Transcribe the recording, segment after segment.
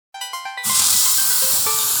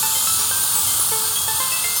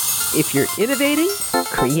If you're innovating,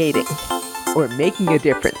 creating, or making a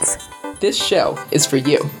difference, this show is for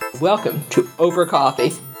you. Welcome to Over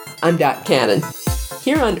Coffee. I'm Dot Cannon.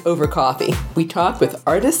 Here on Over Coffee, we talk with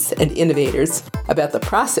artists and innovators about the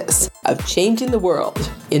process of changing the world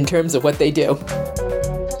in terms of what they do.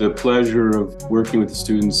 The pleasure of working with the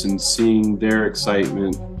students and seeing their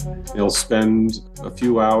excitement. They'll spend a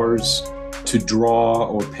few hours to draw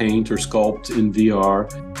or paint or sculpt in VR.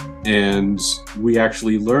 And we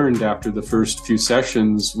actually learned after the first few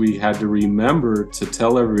sessions, we had to remember to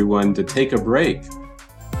tell everyone to take a break.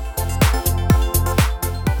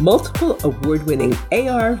 Multiple award-winning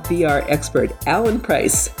AR/VR expert Alan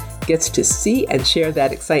Price gets to see and share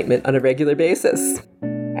that excitement on a regular basis.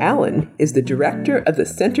 Alan is the director of the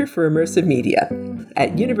Center for Immersive Media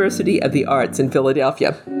at University of the Arts in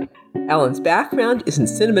Philadelphia. Alan's background is in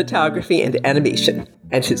cinematography and animation,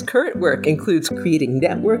 and his current work includes creating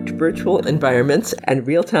networked virtual environments and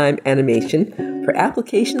real-time animation for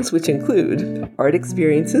applications which include art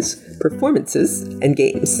experiences, performances, and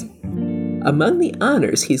games. Among the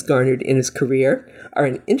honors he's garnered in his career are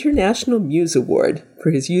an International Muse Award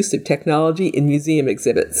for his use of technology in museum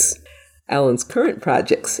exhibits. Alan's current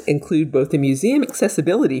projects include both a museum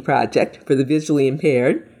accessibility project for the visually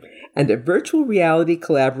impaired and a virtual reality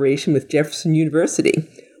collaboration with Jefferson University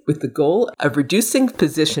with the goal of reducing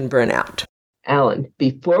physician burnout. Alan,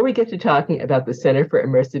 before we get to talking about the Center for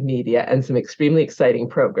Immersive Media and some extremely exciting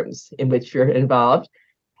programs in which you're involved,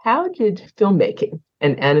 how did filmmaking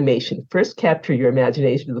and animation first capture your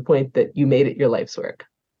imagination to the point that you made it your life's work?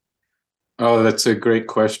 Oh, that's a great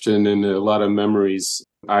question and a lot of memories.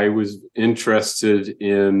 I was interested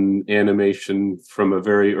in animation from a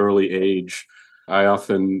very early age. I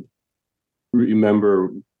often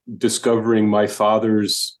remember discovering my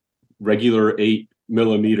father's regular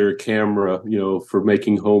 8mm camera, for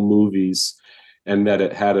making home movies, and that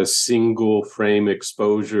it had a single frame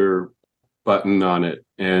exposure button on it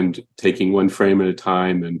and taking one frame at a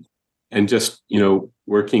time and just,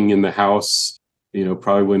 working in the house,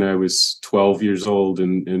 probably when I was 12 years old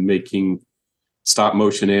and making stop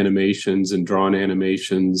motion animations and drawn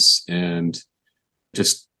animations, and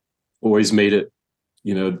just always made it,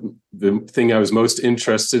 the thing I was most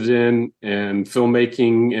interested in, and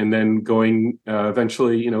filmmaking, and then going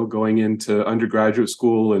eventually, going into undergraduate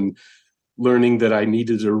school and learning that I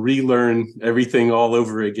needed to relearn everything all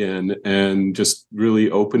over again, and just really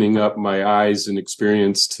opening up my eyes and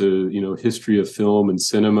experience to, history of film and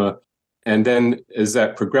cinema. And then as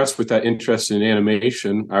that progressed with that interest in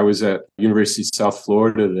animation, I was at University of South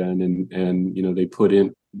Florida then, and they put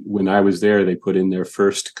in, when I was there, they put in their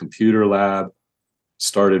first computer lab,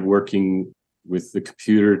 started working with the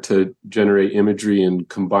computer to generate imagery and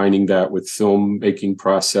combining that with filmmaking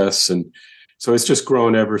process. And so it's just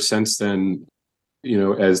grown ever since then,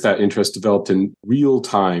 as that interest developed in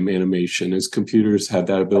real-time animation, as computers had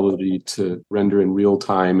that ability to render in real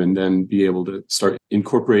time and then be able to start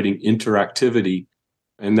incorporating interactivity.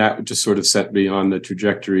 And that just sort of set me on the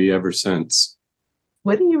trajectory ever since.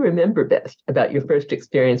 What do you remember best about your first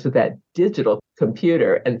experience with that digital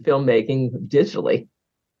computer and filmmaking digitally?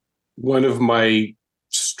 One of my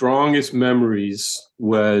strongest memories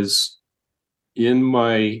was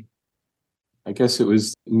I guess it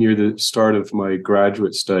was near the start of my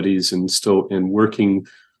graduate studies and still in working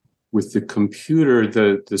with the computer,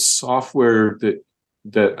 the software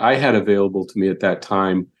that I had available to me at that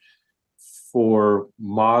time for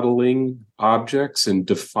modeling objects and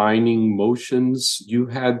defining motions. You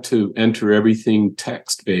had to enter everything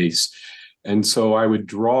text-based. And so I would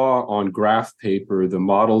draw on graph paper the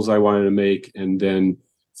models I wanted to make and then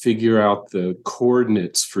figure out the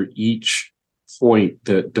coordinates for each point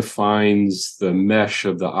that defines the mesh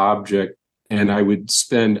of the object. And I would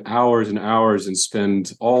spend hours and hours and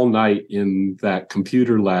spend all night in that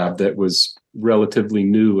computer lab that was relatively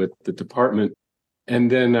new at the department. And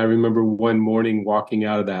then I remember one morning walking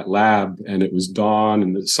out of that lab, and it was dawn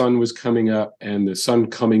and the sun was coming up, and the sun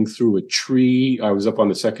coming through a tree. I was up on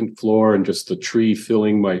the second floor and just the tree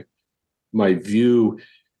filling my view.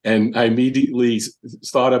 And I immediately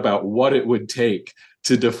thought about what it would take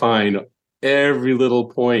to define every little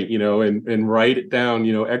point, and write it down,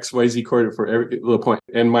 XYZ coordinate for every little point.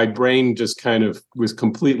 And my brain just kind of was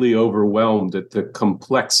completely overwhelmed at the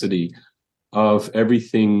complexity of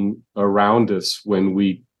everything around us when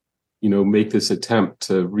we, make this attempt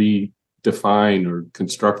to redefine or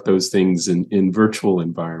construct those things in virtual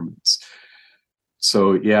environments.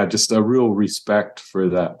 So yeah, just a real respect for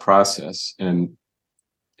that process and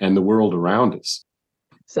the world around us.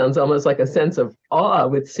 Sounds almost like a sense of awe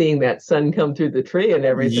with seeing that sun come through the tree and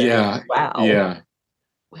everything. Yeah. Wow. Yeah.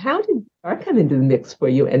 How did are come into the mix for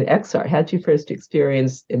you and XR. How did you first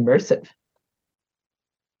experience immersive?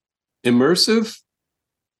 Immersive,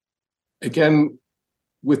 again,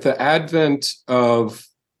 with the advent of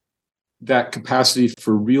that capacity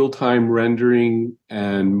for real-time rendering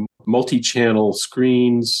and multi-channel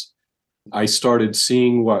screens, I started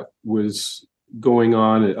seeing what was going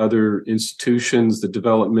on at other institutions, the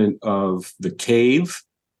development of the Cave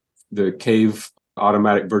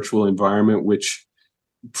automatic virtual environment, which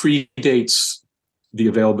predates the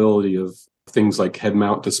availability of things like head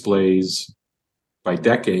mount displays by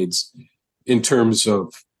decades in terms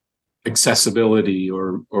of accessibility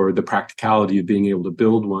or the practicality of being able to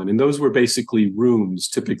build one. And those were basically rooms,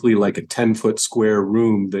 typically like a 10-foot square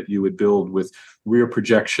room that you would build with rear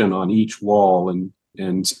projection on each wall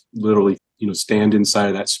and literally, stand inside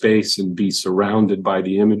of that space and be surrounded by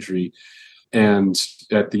the imagery. And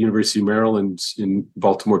at the University of Maryland in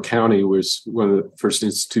Baltimore County was one of the first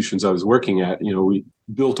institutions I was working at. We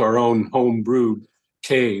built our own home brewed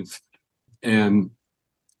cave. And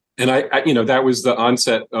I that was the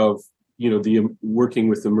onset of, the working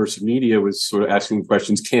with immersive media was sort of asking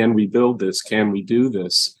questions, can we build this? Can we do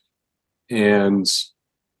this? And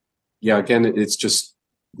yeah, again, it's just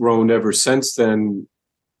grown ever since then.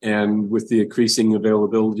 And with the increasing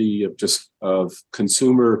availability of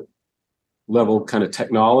consumer level kind of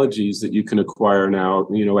technologies that you can acquire now,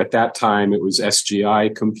 at that time it was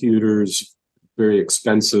SGI computers, very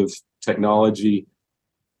expensive technology.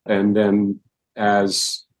 And then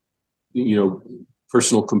as,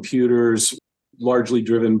 personal computers, largely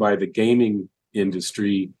driven by the gaming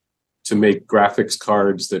industry to make graphics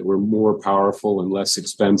cards that were more powerful and less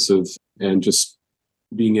expensive, and just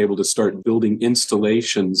being able to start building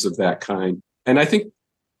installations of that kind. And I think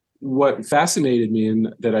what fascinated me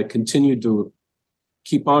and that I continued to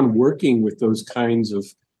keep on working with those kinds of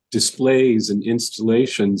displays and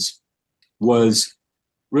installations was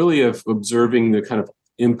really of observing the kind of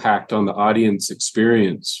impact on the audience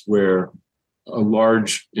experience, where a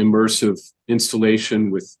large immersive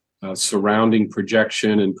installation with surrounding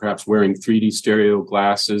projection and perhaps wearing 3D stereo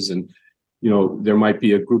glasses, and there might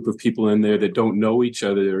be a group of people in there that don't know each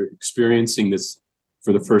other, they're experiencing this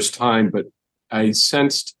for the first time. But I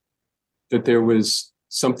sensed that there was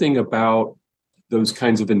something about those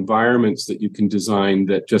kinds of environments that you can design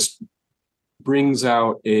that just brings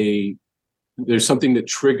out there's something that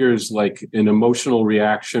triggers like an emotional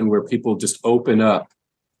reaction where people just open up.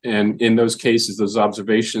 And in those cases, those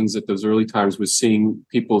observations at those early times was seeing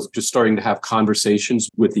people just starting to have conversations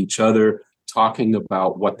with each other, talking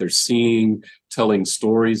about what they're seeing, telling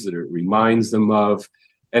stories that it reminds them of.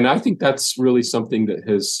 And I think that's really something that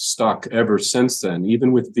has stuck ever since then.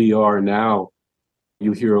 Even with VR now,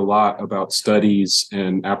 you hear a lot about studies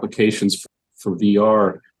and applications for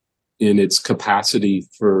VR in its capacity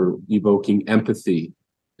for evoking empathy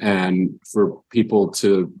and for people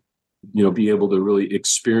to, be able to really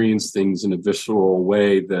experience things in a visceral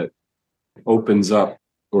way that opens up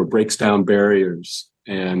or breaks down barriers.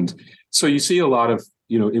 And so you see a lot of,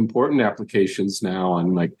 important applications now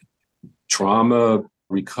on like trauma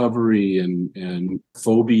recovery and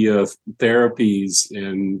phobia therapies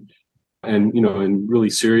and really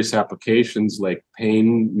serious applications like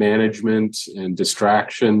pain management and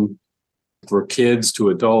distraction for kids to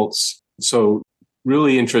adults. So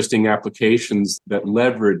really interesting applications that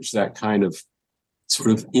leverage that kind of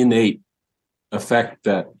sort of innate effect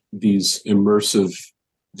that these immersive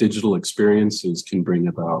digital experiences can bring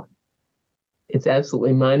about. It's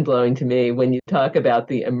absolutely mind-blowing to me when you talk about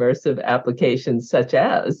the immersive applications such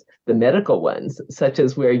as the medical ones, such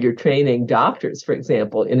as where you're training doctors, for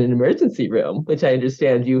example, in an emergency room, which I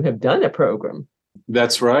understand you have done a program.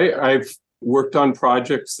 That's right. I've worked on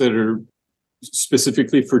projects that are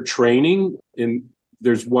specifically for training.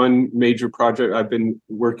 There's one major project I've been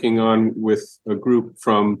working on with a group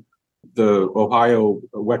from the Ohio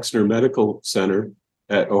Wexner Medical Center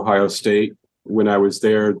at Ohio State. When I was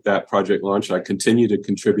there, that project launched. I continue to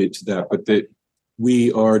contribute to that, but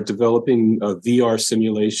we are developing a VR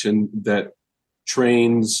simulation that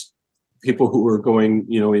trains people who are going,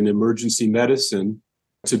 in emergency medicine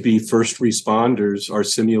to be first responders. Our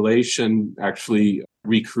simulation actually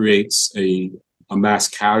recreates a mass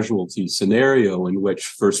casualty scenario in which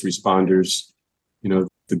first responders,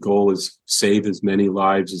 the goal is save as many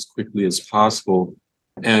lives as quickly as possible.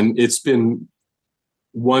 And it's been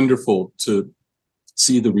wonderful to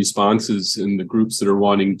see the responses in the groups that are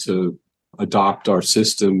wanting to adopt our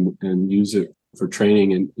system and use it for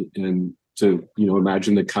training and to,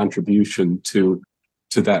 imagine the contribution to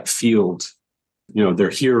that field. They're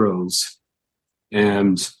heroes.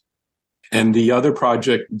 And the other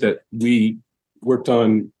project that we worked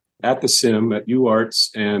on at the SIM at UArts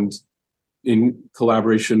and in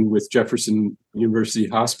collaboration with Jefferson University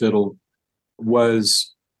Hospital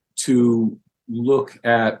was to look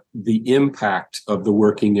at the impact of the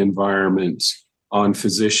working environment on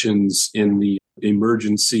physicians in the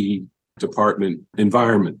emergency department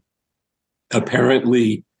environment.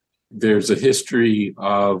 Apparently, there's a history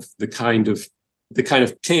of the kind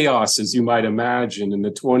of chaos, as you might imagine, in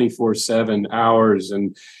the 24/7 hours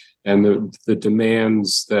and the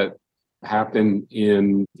demands that happen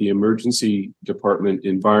in the emergency department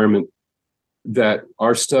environment, that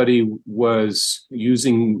our study was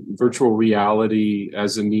using virtual reality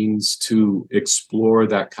as a means to explore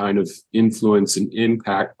that kind of influence and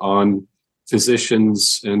impact on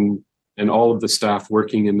physicians and all of the staff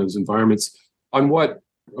working in those environments on what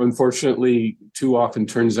unfortunately too often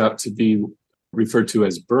turns out to be referred to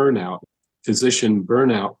as burnout, physician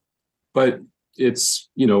burnout. But it's,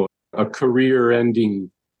 a career-ending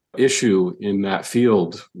issue in that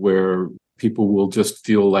field where people will just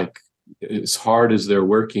feel like as hard as they're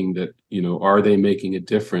working that, are they making a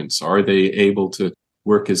difference? Are they able to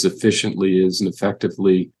work as efficiently as and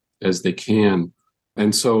effectively as they can?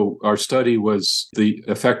 And so our study was the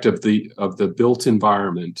effect of the built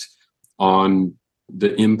environment on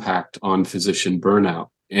the impact on physician burnout.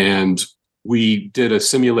 And we did a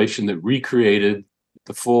simulation that recreated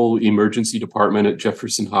the full emergency department at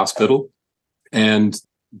Jefferson Hospital. And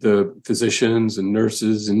the physicians and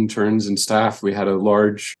nurses, interns and staff, we had a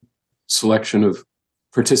large selection of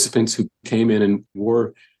participants who came in and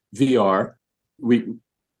wore VR. We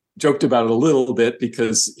joked about it a little bit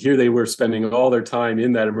because here they were spending all their time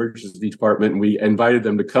in that emergency department, and we invited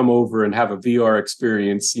them to come over and have a VR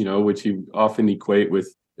experience, which you often equate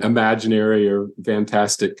with imaginary or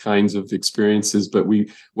fantastic kinds of experiences. But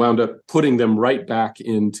we wound up putting them right back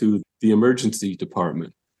into the emergency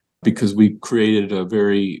department because we created a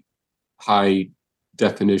very high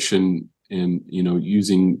definition and,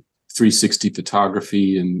 using 360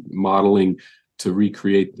 photography and modeling to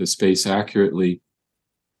recreate the space accurately.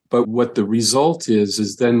 But what the result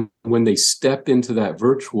is then when they step into that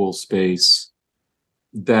virtual space,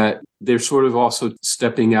 that they're sort of also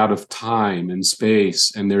stepping out of time and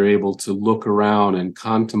space, and they're able to look around and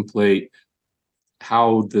contemplate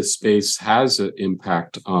how the space has an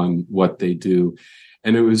impact on what they do.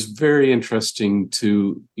 And it was very interesting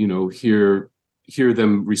to, hear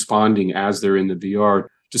them responding as they're in the VR,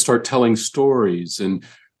 to start telling stories and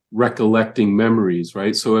recollecting memories,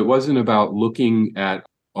 right? So it wasn't about looking at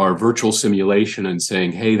our virtual simulation and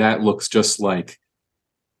saying, hey, that looks just like,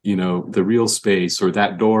 the real space, or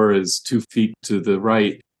that door is 2 feet to the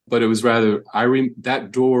right. But it was rather, that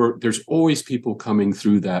door, there's always people coming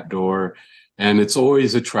through that door, and it's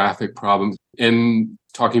always a traffic problem. And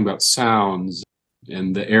talking about sounds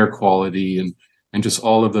and the air quality and just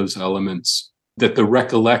all of those elements, that the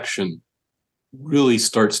recollection really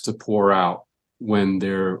starts to pour out when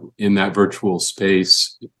they're in that virtual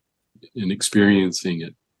space and experiencing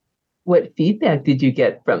it. What feedback did you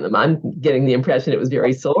get from them? I'm getting the impression it was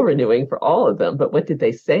very soul renewing for all of them, but what did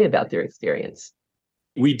they say about their experience?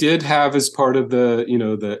 We did have, as part of the,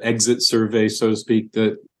 the exit survey, so to speak,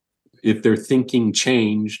 that if their thinking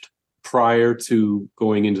changed prior to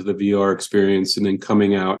going into the VR experience and then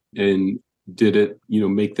coming out, and did it,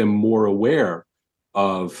 make them more aware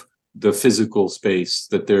of the physical space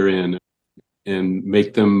that they're in, and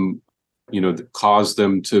make them, cause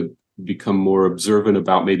them to become more observant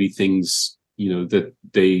about maybe things, that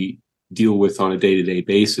they deal with on a day-to-day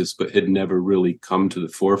basis, but had never really come to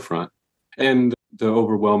the forefront. And the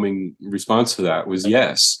overwhelming response to that was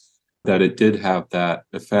yes, that it did have that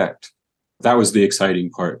effect. That was the exciting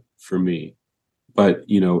part for me. But,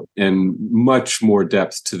 and much more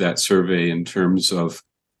depth to that survey in terms of,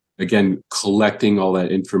 again, collecting all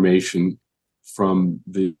that information from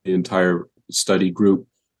the entire study group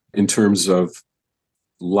in terms of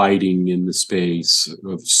lighting in the space,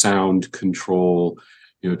 of sound control,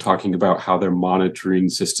 talking about how they're monitoring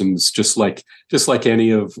systems, just like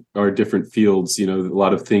any of our different fields. A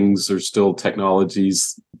lot of things are still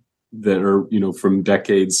technologies that are, from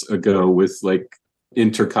decades ago, with like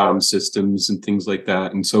intercom systems and things like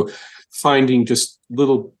that. And so finding just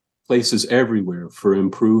little places everywhere for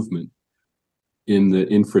improvement in the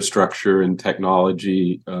infrastructure and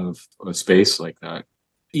technology of a space like that.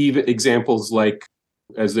 Even examples like,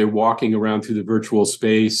 as they're walking around through the virtual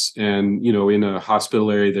space, and, in a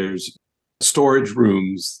hospital area, there's storage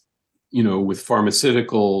rooms, with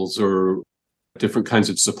pharmaceuticals or different kinds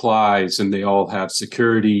of supplies, and they all have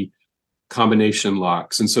security combination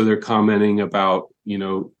locks. And so they're commenting about,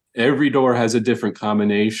 every door has a different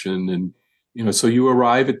combination. And, so you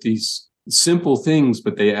arrive at these simple things,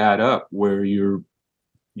 but they add up where you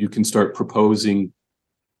can start proposing,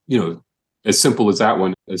 as simple as that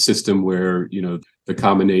one, a system where, the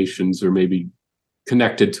combinations are maybe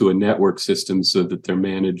connected to a network system so that they're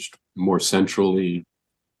managed more centrally.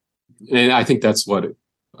 And I think that's a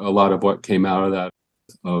lot of what came out of that,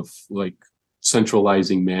 of like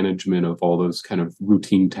centralizing management of all those kind of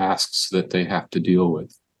routine tasks that they have to deal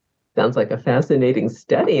with. Sounds like a fascinating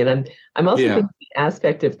study. And I'm also thinking the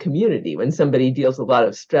aspect of community. When somebody deals with a lot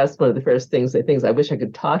of stress, one of the first things they think is, I wish I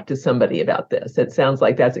could talk to somebody about this. It sounds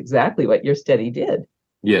like that's exactly what your study did.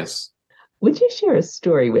 Yes. Would you share a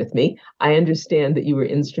story with me? I understand that you were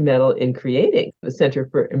instrumental in creating the Center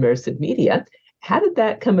for Immersive Media. How did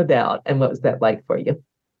that come about, and what was that like for you?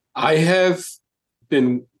 I have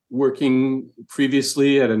been working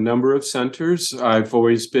previously at a number of centers. I've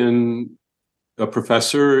always been a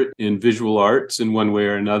professor in visual arts in one way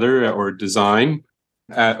or another, or design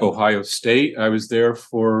at Ohio State. I was there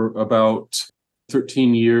for about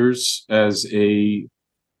 13 years as a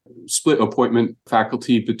split appointment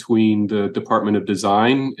faculty between the Department of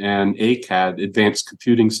Design and ACAD, Advanced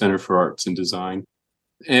Computing Center for Arts and Design.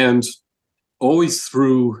 And always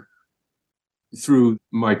through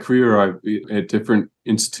my career, at different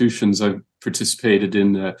institutions, I've participated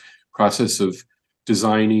in the process of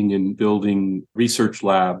designing and building research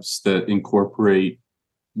labs that incorporate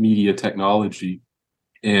media technology.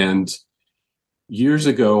 And years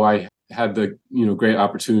ago, I had the great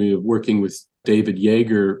opportunity of working with David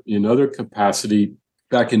Yeager in other capacity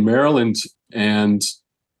back in Maryland, and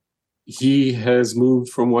he has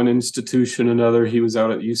moved from one institution to another. He was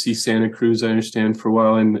out at UC Santa Cruz, I understand, for a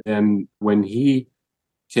while, and when he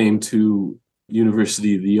came to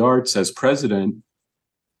University of the Arts as president,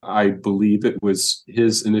 I believe it was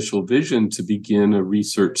his initial vision to begin a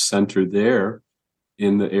research center there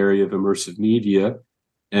in the area of immersive media.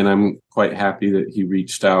 And I'm quite happy that he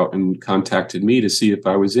reached out and contacted me to see if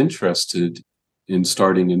I was interested in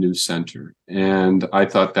starting a new center. And I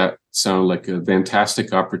thought that sounded like a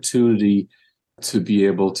fantastic opportunity to be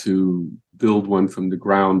able to build one from the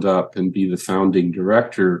ground up and be the founding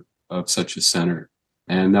director of such a center.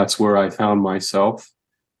 And that's where I found myself,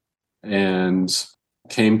 and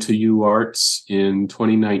came to UArts in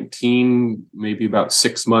 2019, maybe about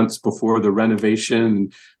 6 months before the renovation.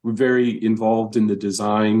 We're very involved in the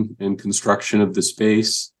design and construction of the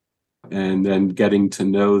space, and then getting to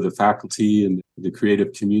know the faculty and the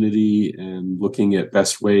creative community and looking at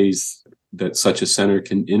best ways that such a center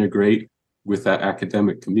can integrate with that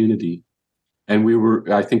academic community. And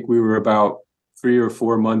I think we were about 3 or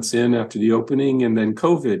 4 months in after the opening, and then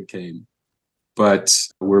COVID came. But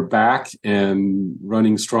we're back and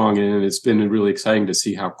running strong, and it's been really exciting to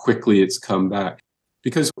see how quickly it's come back.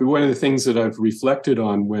 Because one of the things that I've reflected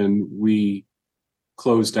on when we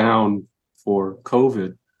closed down for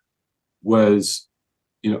COVID was,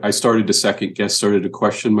 I started to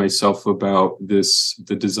question myself about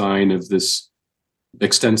the design of this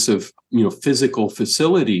extensive, physical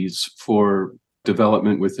facilities for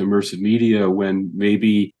development with immersive media, when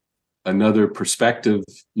maybe another perspective,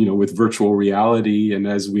 with virtual reality, and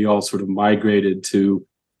as we all sort of migrated to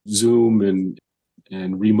Zoom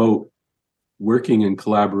and remote working and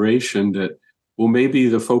collaboration, that, well, maybe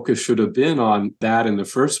the focus should have been on that in the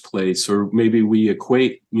first place, or maybe we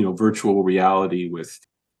equate, virtual reality with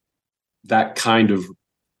that kind of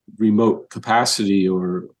remote capacity,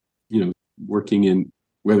 or, working in,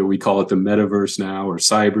 whether we call it the metaverse now or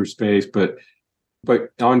cyberspace. But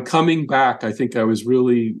on coming back, I think I was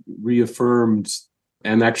really reaffirmed.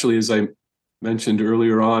 And actually, as I mentioned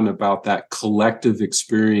earlier on, about that collective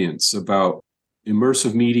experience, about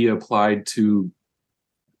immersive media applied to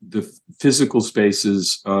the physical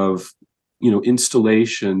spaces of,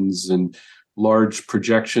 installations and large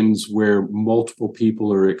projections where multiple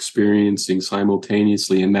people are experiencing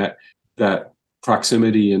simultaneously, and that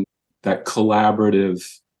proximity and that collaborative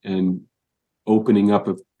and opening up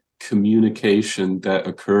of communication that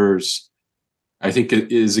occurs, I think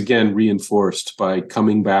it is again reinforced by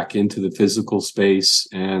coming back into the physical space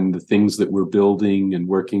and the things that we're building and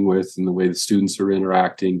working with and the way the students are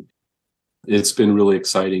interacting. It's been really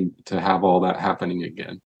exciting to have all that happening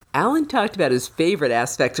again. Alan talked about his favorite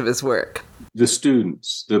aspect of his work. The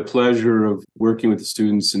students, the pleasure of working with the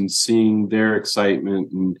students and seeing their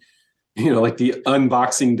excitement, and like the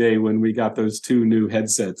unboxing day when we got those 2 new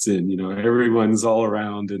headsets in, everyone's all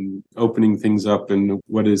around and opening things up and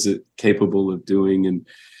what is it capable of doing. And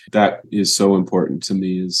that is so important to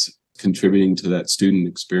me, is contributing to that student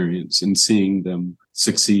experience and seeing them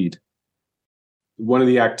succeed. One of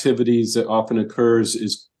the activities that often occurs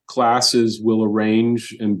is classes will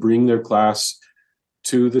arrange and bring their class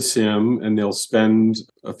to the sim and they'll spend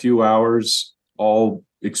a few hours all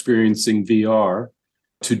experiencing VR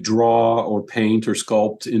to draw or paint or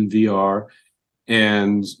sculpt in VR.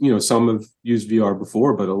 And, some have used VR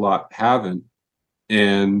before, but a lot haven't.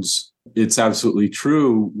 And it's absolutely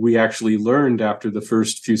true. We actually learned after the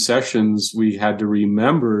first few sessions, we had to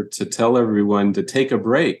remember to tell everyone to take a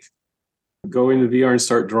break, go into VR and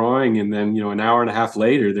start drawing. And then, an hour and a half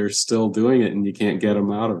later, they're still doing it and you can't get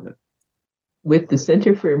them out of it. With the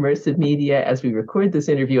Center for Immersive Media, as we record this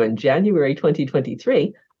interview in January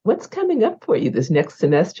 2023, what's coming up for you this next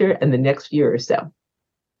semester and the next year or so?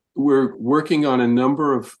 We're working on a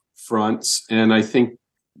number of fronts, and I think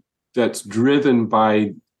that's driven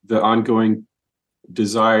by the ongoing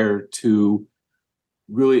desire to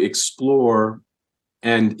really explore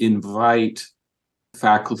and invite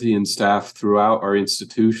faculty and staff throughout our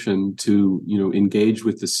institution to, engage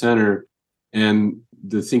with the center. And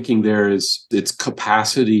the thinking there is its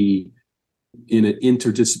capacity in an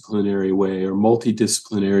interdisciplinary way or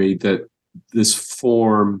multidisciplinary, that this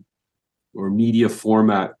form or media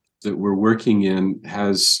format that we're working in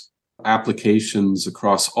has applications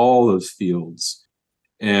across all those fields.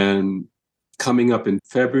 And coming up in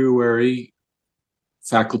February,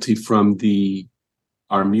 faculty from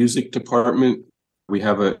our music department, we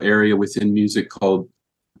have an area within music called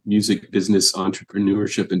Music Business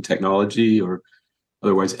Entrepreneurship and Technology, or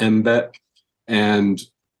otherwise MBET. And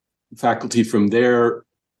faculty from there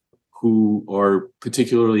who are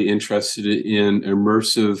particularly interested in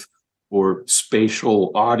immersive or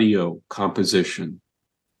spatial audio composition.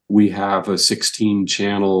 We have a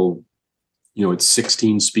 16-channel, it's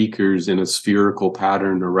 16 speakers in a spherical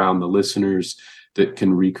pattern around the listeners that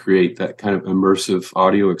can recreate that kind of immersive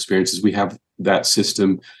audio experiences. We have that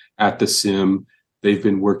system at the SIM. They've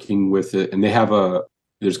been working with it, and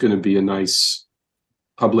there's going to be a nice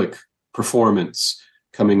public performance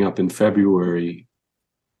coming up in February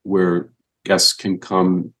where guests can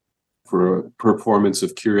come for a performance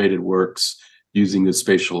of curated works using the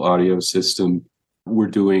spatial audio system. We're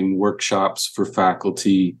doing workshops for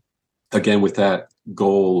faculty, again, with that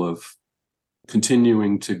goal of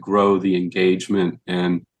continuing to grow the engagement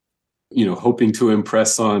and, hoping to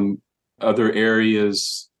impress on other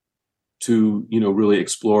areas to, really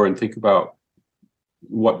explore and think about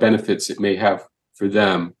what benefits it may have for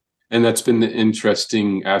them. And that's been the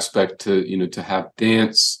interesting aspect to have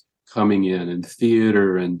dance coming in, and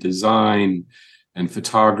theater and design and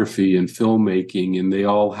photography and filmmaking, and they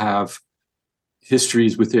all have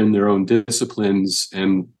histories within their own disciplines,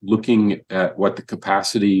 and looking at what the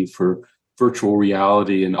capacity for virtual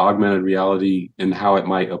reality and augmented reality and how it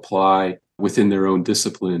might apply within their own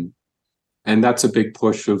discipline. And that's a big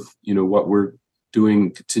push of, what we're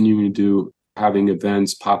doing, continuing to do, having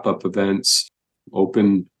events, pop-up events,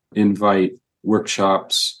 open invite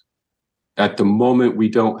workshops. At the moment, we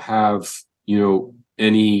don't have,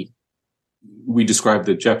 we described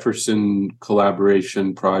the Jefferson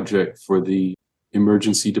collaboration project for the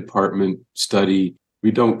emergency department study.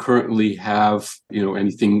 We don't currently have,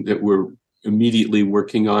 anything that we're immediately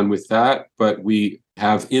working on with that, but we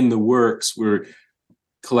have in the works, we're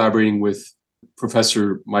collaborating with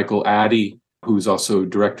Professor Michael Addy, who's also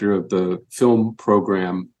director of the film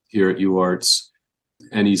program here at UArts,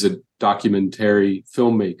 and he's a documentary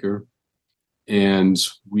filmmaker. And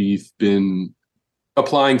we've been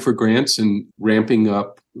applying for grants and ramping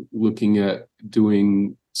up, looking at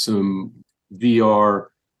doing some VR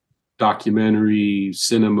documentary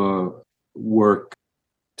cinema work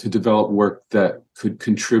to develop work that could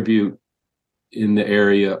contribute in the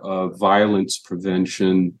area of violence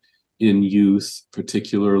prevention in youth,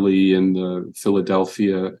 particularly in the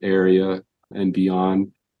Philadelphia area and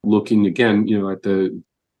beyond. Looking again, at the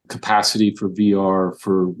capacity for VR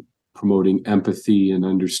for promoting empathy and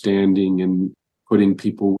understanding and putting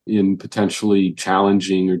people in potentially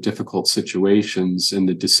challenging or difficult situations, and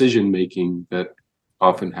the decision making that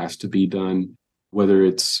often has to be done, whether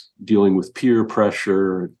it's dealing with peer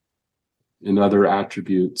pressure and other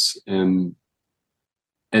attributes.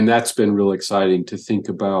 And that's been real exciting to think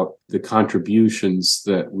about the contributions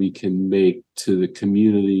that we can make to the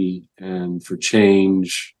community and for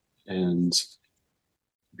change, and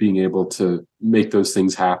being able to make those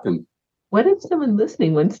things happen. What if someone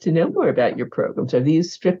listening wants to know more about your programs? Are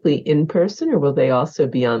these strictly in person, or will they also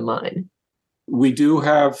be online? We do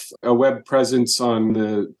have a web presence on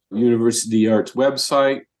the University Arts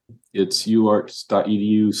website. It's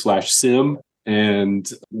uarts.edu/sim. And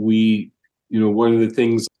we, one of the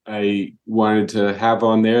things I wanted to have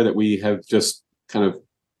on there that we have just kind of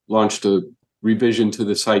launched a revision to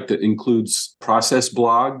the site that includes process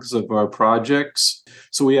blogs of our projects.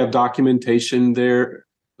 So we have documentation there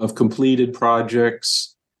of completed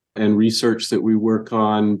projects and research that we work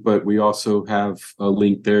on, but we also have a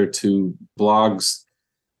link there to blogs,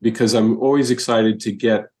 because I'm always excited to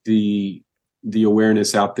get the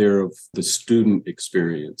awareness out there of the student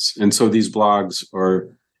experience. And so these blogs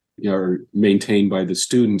are maintained by the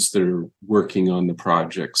students that are working on the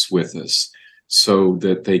projects with us, so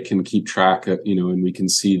that they can keep track of, and we can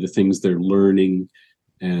see the things they're learning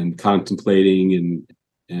and contemplating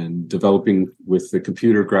and developing with the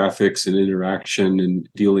computer graphics and interaction and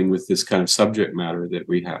dealing with this kind of subject matter that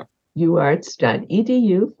we have.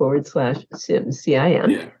 uarts.edu/CIM, CIM.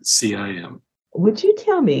 Yeah, CIM. Would you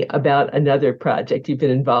tell me about another project you've been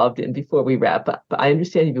involved in before we wrap up? I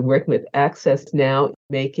understand you've been working with Access Now,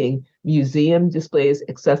 making museum displays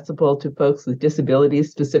accessible to folks with disabilities,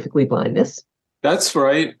 specifically blindness. That's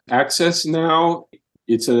right. Access Now,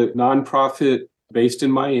 it's a nonprofit based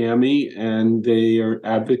in Miami, and they are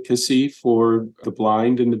advocacy for the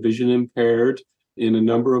blind and the vision impaired in a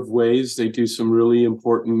number of ways. They do some really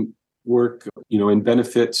important work, and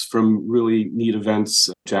benefits from really neat events,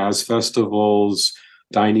 jazz festivals,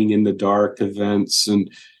 dining in the dark events, and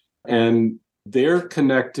they're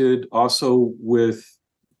connected also with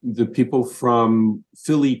the people from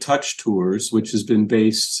Philly Touch Tours, which has been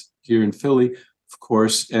based here in Philly, of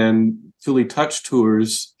course. And Philly Touch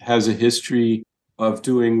Tours has a history of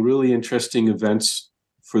doing really interesting events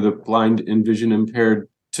for the blind and vision impaired,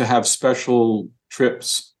 to have special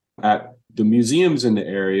trips at the museums in the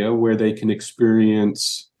area where they can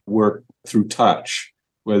experience work through touch,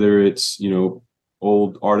 whether it's,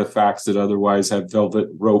 old artifacts that otherwise have velvet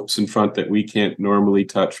ropes in front that we can't normally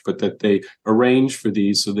touch, but that they arrange for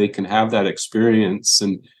these so they can have that experience.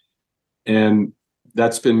 And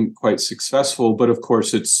that's been quite successful. But of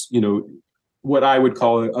course, it's, what I would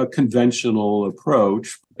call a conventional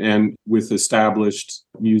approach, and with established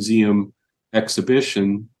museum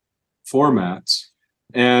exhibition formats.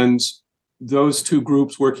 And those two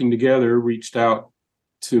groups working together reached out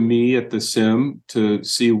to me at the CIM to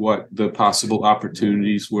see what the possible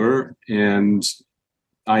opportunities were. And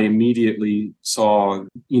I immediately saw,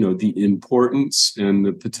 the importance and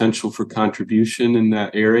the potential for contribution in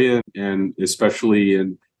that area, and especially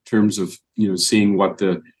in terms of, seeing what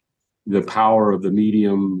the power of the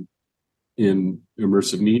medium in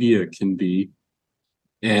immersive media can be.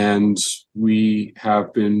 And we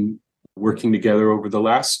have been working together over the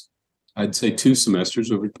last, I'd say, 2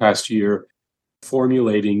 semesters, over the past year,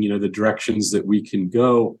 formulating, the directions that we can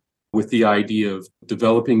go with the idea of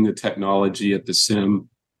developing the technology at the CIM.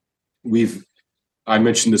 I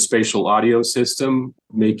mentioned the spatial audio system,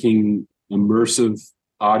 making immersive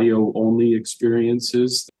audio-only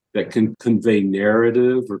experiences that can convey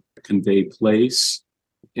narrative or convey place.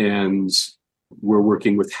 And we're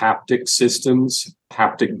working with haptic systems,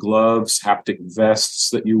 haptic gloves, haptic vests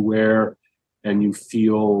that you wear, and you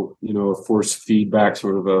feel, a force feedback,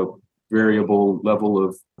 sort of a variable level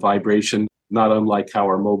of vibration, not unlike how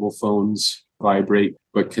our mobile phones vibrate,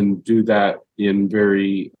 but can do that in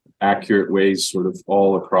very accurate ways, sort of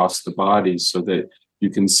all across the body, so that you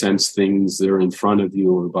can sense things that are in front of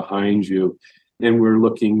you or behind you. And we're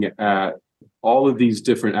looking at all of these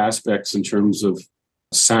different aspects in terms of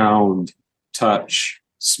sound, touch,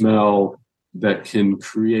 smell, that can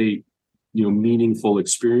create, meaningful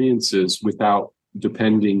experiences without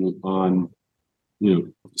depending on,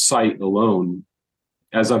 sight alone.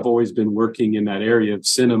 As I've always been working in that area of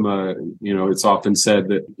cinema, it's often said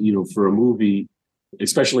that, for a movie,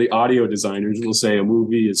 especially audio designers will say a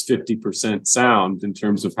movie is 50% sound in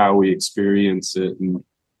terms of how we experience it and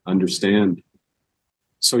understand.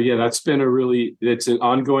 So yeah, that's been it's an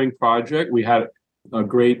ongoing project. We had a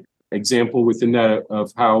great example within that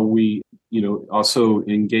of how we, also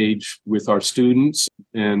engage with our students,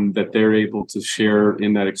 and that they're able to share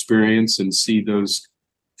in that experience and see those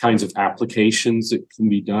kinds of applications that can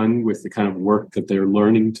be done with the kind of work that they're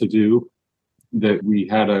learning to do. That we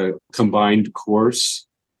had a combined course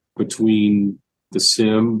between the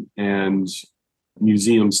CIM and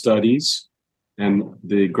museum studies and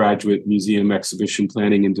the graduate museum exhibition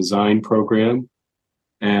planning and design program.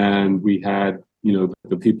 And we had,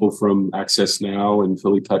 the people from Access Now and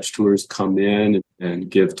Philly Touch Tours come in and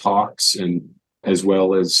give talks, and as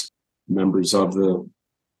well as members of the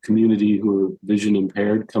community who are vision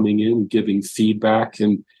impaired coming in, giving feedback.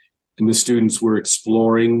 And the students were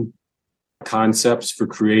exploring concepts for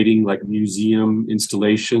creating like museum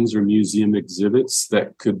installations or museum exhibits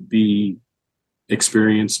that could be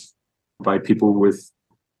experienced by people with,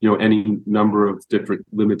 any number of different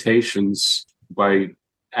limitations by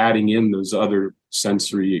adding in those other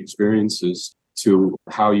sensory experiences to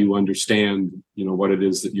how you understand, what it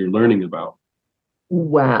is that you're learning about.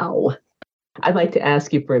 Wow. I'd like to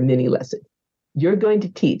ask you for a mini lesson. You're going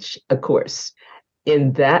to teach a course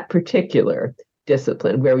in that particular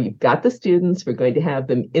discipline where you've got the students, we're going to have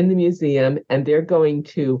them in the museum, and they're going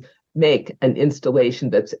to make an installation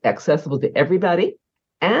that's accessible to everybody,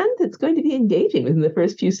 and it's going to be engaging within the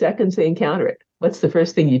first few seconds they encounter it. What's the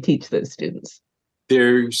first thing you teach those students?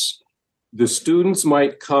 The students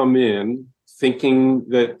might come in thinking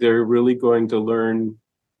that they're really going to learn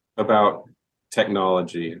about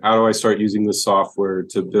technology. How do I start using the software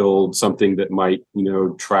to build something that might,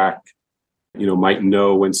 track, might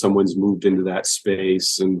know when someone's moved into that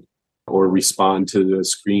space or respond to the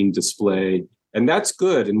screen display. And that's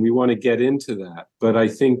good. And we want to get into that. But I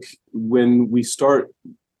think when we start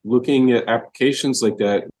looking at applications like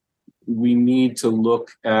that, we need to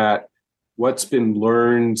look at what's been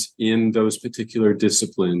learned in those particular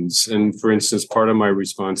disciplines. And for instance, part of my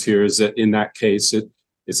response here is that in that case,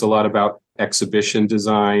 it's a lot about exhibition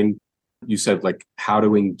design. You said like how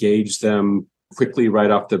to engage them quickly right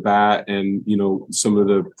off the bat. And, some of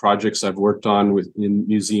the projects I've worked on in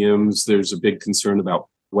museums, there's a big concern about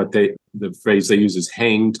the phrase they use is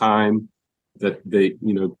hang time, that they,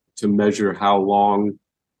 to measure how long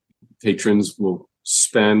patrons will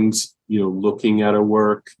spend, looking at a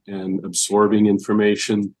work and absorbing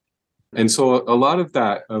information. And so a lot of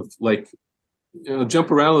that of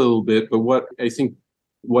jump around a little bit, but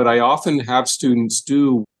what I often have students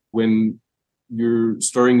do when you're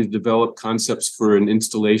starting to develop concepts for an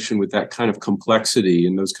installation with that kind of complexity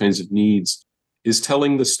and those kinds of needs is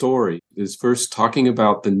telling the story, is first talking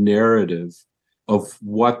about the narrative of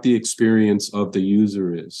what the experience of the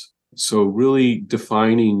user is. So really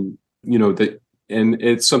defining, that, and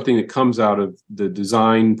it's something that comes out of the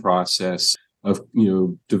design process of,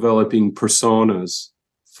 developing personas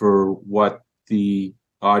for what the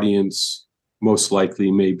audience most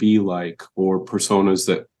likely may be like, or personas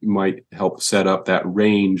that might help set up that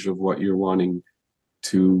range of what you're wanting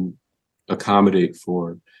to accommodate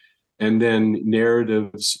for. And then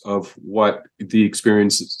narratives of what the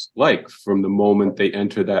experience is like from the moment they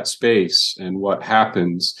enter that space and what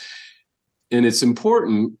happens. And it's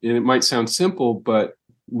important, and it might sound simple, but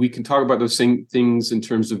we can talk about those same things in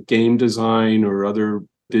terms of game design or other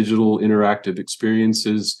digital interactive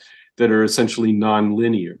experiences that are essentially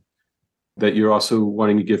non-linear, that you're also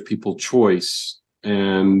wanting to give people choice.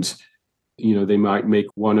 And, they might make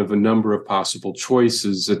one of a number of possible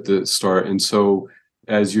choices at the start. And so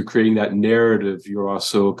as you're creating that narrative, you're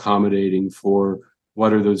also accommodating for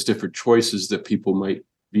what are those different choices that people might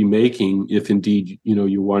be making if indeed,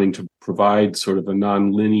 you're wanting to provide sort of a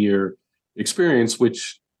non-linear experience,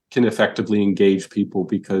 which can effectively engage people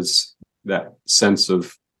because that sense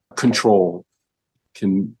of control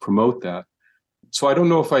can promote that. So I don't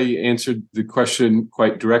know if I answered the question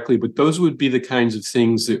quite directly, but those would be the kinds of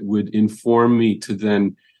things that would inform me to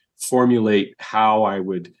then formulate how I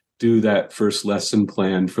would do that first lesson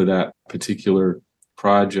plan for that particular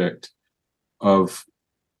project, of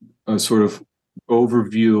a sort of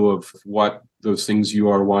overview of what those things you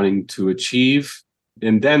are wanting to achieve,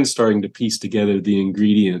 and then starting to piece together the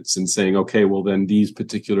ingredients and saying, okay, well, then these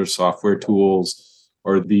particular software tools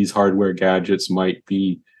or these hardware gadgets might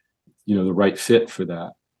be, the right fit for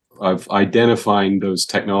that. Of identifying those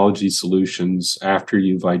technology solutions after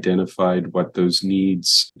you've identified what those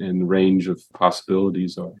needs and range of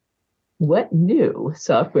possibilities are. What new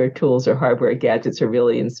software tools or hardware gadgets are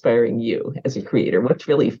really inspiring you as a creator? What's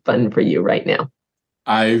really fun for you right now?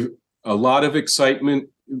 A lot of excitement.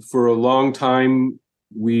 For a long time,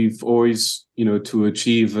 we've always, to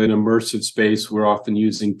achieve an immersive space, we're often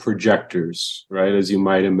using projectors, right? As you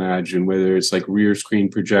might imagine, whether it's like rear screen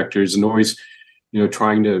projectors, and always,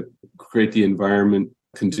 trying to create the environment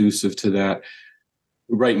conducive to that.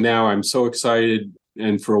 Right now, I'm so excited,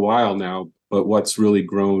 and for a while now, but what's really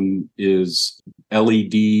grown is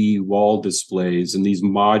LED wall displays and these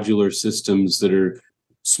modular systems that are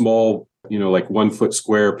small, like 1 foot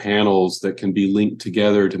square panels that can be linked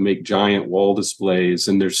together to make giant wall displays.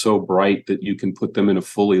 And they're so bright that you can put them in a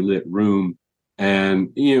fully lit room.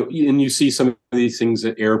 And, and you see some of these things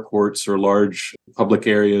at airports or large public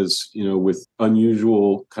areas, with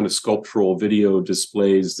unusual kind of sculptural video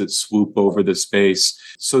displays that swoop over the space,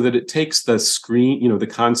 so that it takes the screen, the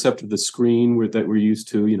concept of the screen that we're used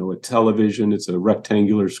to, a television, it's a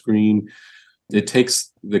rectangular screen. It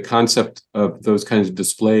takes the concept of those kinds of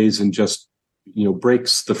displays and just,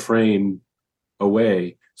 breaks the frame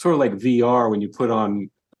away. Sort of like VR, when you put on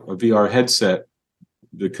a VR headset,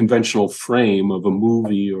 the conventional frame of a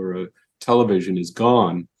movie or a television is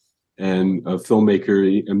gone. And a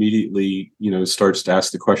filmmaker immediately, starts to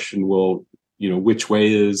ask the question, well, which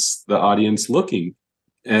way is the audience looking?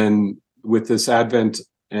 And with this advent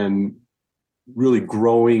and really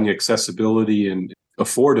growing accessibility and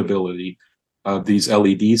affordability of these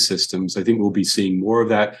LED systems, I think we'll be seeing more of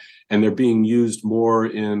that. And they're being used more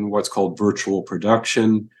in what's called virtual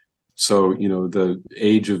production. So, the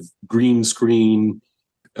age of green screen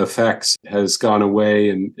effects has gone away,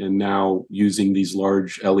 and now using these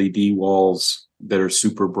large LED walls that are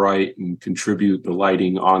super bright and contribute the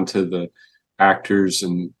lighting onto the actors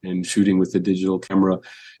and shooting with the digital camera.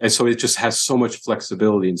 And so it just has so much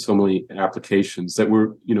flexibility and so many applications that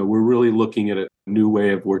we're really looking at a new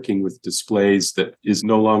way of working with displays that is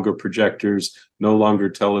no longer projectors, no longer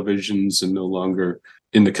televisions, and no longer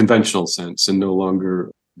in the conventional sense, and no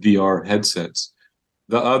longer VR headsets.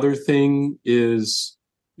 The other thing is,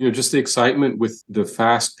 just the excitement with the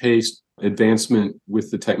fast-paced advancement with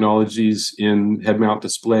the technologies in head-mount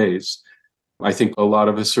displays. I think a lot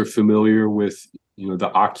of us are familiar with,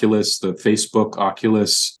 the Oculus, the Facebook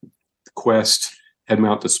Oculus Quest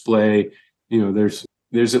head-mount display. There's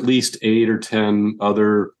at least 8 or 10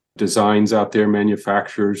 other designs out there,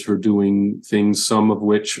 manufacturers who are doing things, some of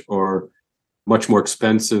which are much more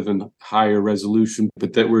expensive and higher resolution,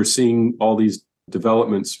 but that we're seeing all these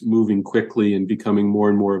developments moving quickly and becoming more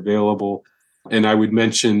and more available. And I would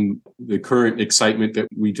mention the current excitement that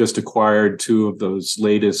we just acquired 2 of those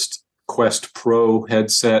latest Quest Pro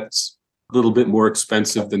headsets, a little bit more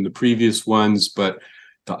expensive than the previous ones, but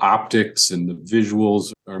the optics and the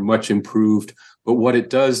visuals are much improved. But what it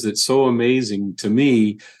does that's so amazing to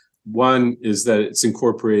me, one is that it's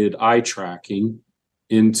incorporated eye tracking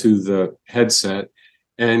into the headset.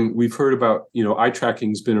 And we've heard about, eye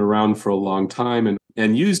tracking's been around for a long time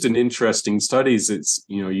and used in interesting studies. It's,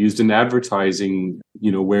 used in advertising,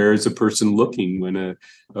 where is a person looking when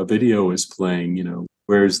a video is playing,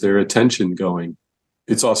 where's their attention going?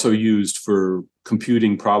 It's also used for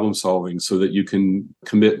computing problem solving so that you can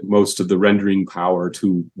commit most of the rendering power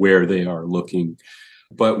to where they are looking.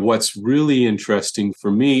 But what's really interesting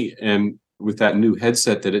for me, and with that new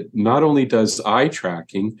headset, that it not only does eye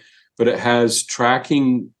tracking, but it has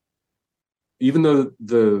tracking. Even though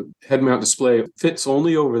the head-mount display fits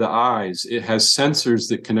only over the eyes, it has sensors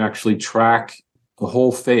that can actually track the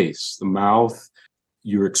whole face, the mouth,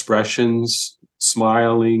 your expressions,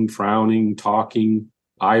 smiling, frowning, talking,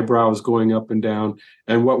 eyebrows going up and down.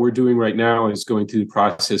 And what we're doing right now is going through the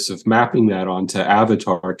process of mapping that onto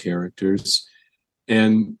avatar characters.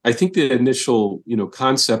 And I think the initial,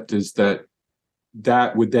 concept is that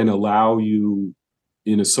would then allow you,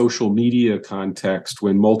 in a social media context,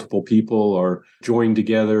 when multiple people are joined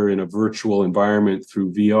together in a virtual environment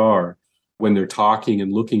through VR, when they're talking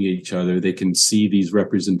and looking at each other, they can see these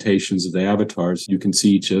representations of the avatars. You can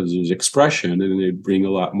see each other's expression, and they bring a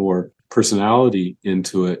lot more personality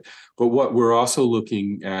into it. But what we're also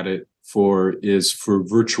looking at it for is for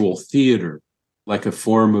virtual theater, like a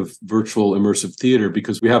form of virtual immersive theater,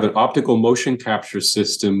 because we have an optical motion capture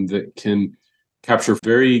system that can capture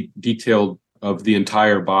very detailed of the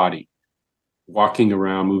entire body, walking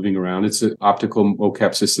around, moving around. It's an optical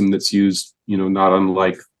mocap system that's used, not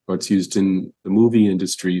unlike what's used in the movie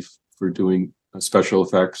industry for doing special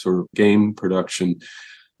effects or game production.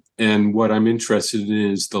 And what I'm interested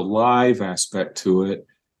in is the live aspect to it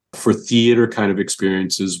for theater kind of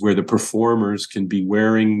experiences where the performers can be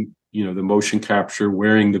wearing, the motion capture,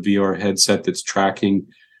 wearing the VR headset that's tracking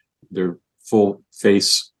their full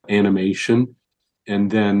face animation.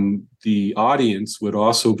 And then the audience would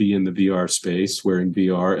also be in the VR space wearing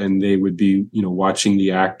VR, and they would be, watching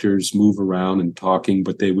the actors move around and talking,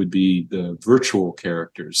 but they would be the virtual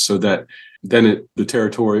characters. So that then the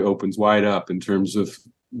territory opens wide up in terms of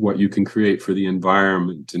what you can create for the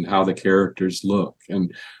environment and how the characters look.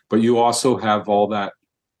 But you also have all that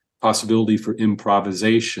possibility for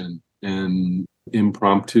improvisation and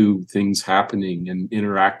impromptu things happening and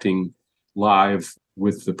interacting live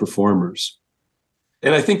with the performers.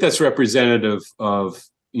 And I think that's representative of,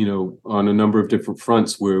 on a number of different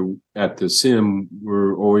fronts where at the Sim,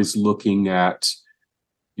 we're always looking at,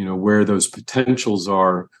 where those potentials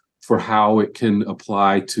are for how it can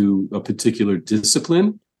apply to a particular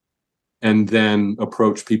discipline, and then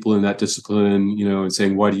approach people in that discipline, and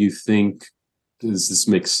saying, what do you think? Does this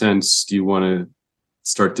make sense? Do you want to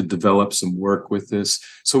start to develop some work with this?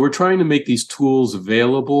 So we're trying to make these tools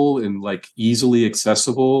available and easily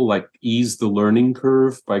accessible, ease the learning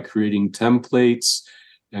curve by creating templates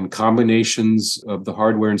and combinations of the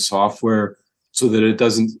hardware and software so that it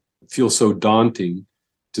doesn't feel so daunting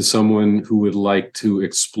to someone who would like to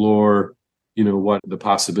explore what the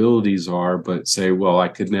possibilities are, but say, well, I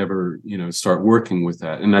could never, start working with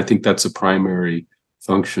that. And I think that's a primary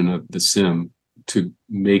function of the sim, to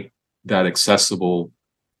make that accessible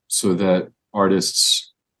so that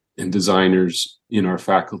artists and designers in our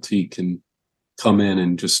faculty can come in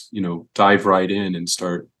and just, dive right in and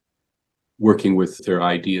start working with their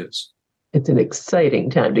ideas. It's an exciting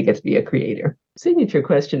time to get to be a creator. Signature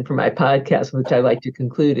question for my podcast, which I like to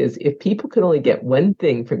conclude, is if people could only get one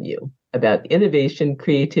thing from you about innovation,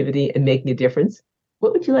 creativity, and making a difference,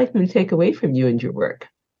 what would you like them to take away from you and your work?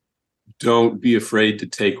 Don't be afraid to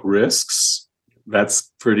take risks.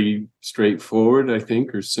 That's pretty straightforward, I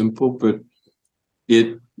think, or simple, but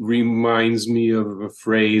it reminds me of a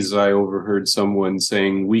phrase I overheard someone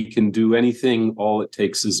saying, we can do anything, all it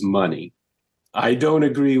takes is money. I don't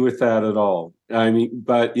agree with that at all. I mean,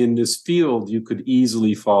 but in this field, you could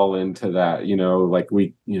easily fall into that, like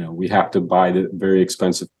we have to buy the very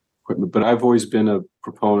expensive equipment. But I've always been a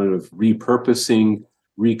proponent of repurposing,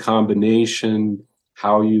 recombination,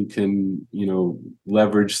 how you can,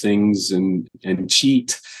 leverage things and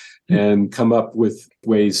cheat and come up with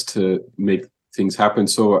ways to make things happen.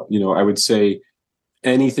 So, I would say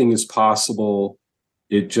anything is possible.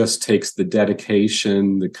 It just takes the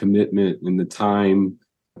dedication, the commitment, and the time,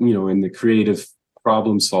 and the creative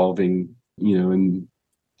problem solving, and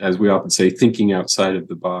as we often say, thinking outside of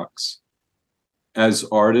the box. As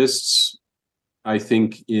artists, I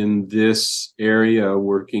think in this area,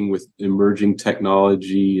 working with emerging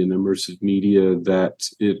technology and immersive media, that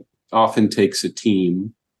it often takes a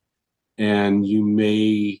team, and you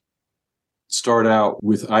may start out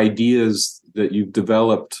with ideas that you've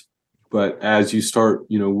developed, but as you start,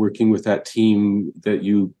 working with that team, that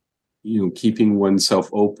you keeping oneself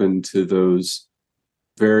open to those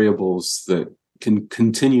variables that can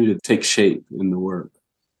continue to take shape in the work.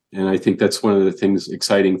 And I think that's one of the things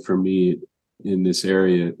exciting for me in this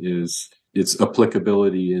area is its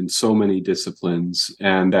applicability in so many disciplines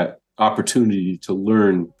and that opportunity to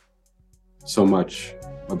learn so much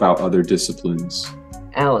about other disciplines.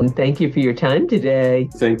 Alan, thank you for your time today.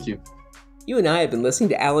 Thank you. You and I have been listening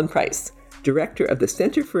to Alan Price, Director of the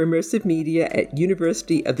Center for Immersive Media at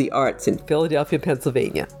University of the Arts in Philadelphia,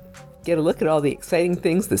 Pennsylvania. Get a look at all the exciting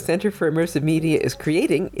things the Center for Immersive Media is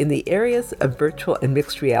creating in the areas of virtual and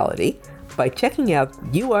mixed reality by checking out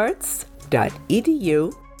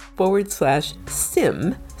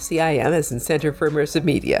uarts.edu/CIM, CIM as in Center for Immersive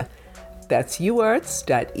Media. That's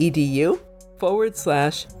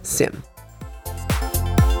uarts.edu/CIM.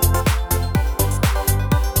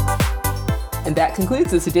 And that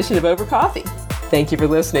concludes this edition of Over Coffee. Thank you for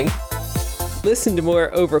listening. Listen to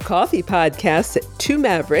more Over Coffee podcasts at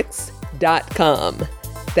twomavericks.com.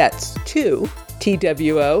 That's two,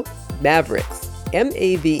 TWO, Mavericks,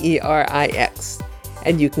 Maverix.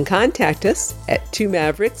 And you can contact us at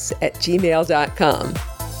twomavericks@gmail.com.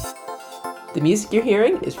 The music you're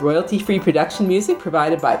hearing is royalty-free production music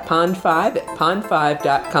provided by Pond5 at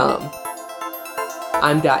pond5.com.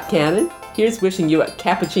 I'm Dot Cannon. Here's wishing you a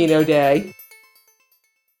cappuccino day.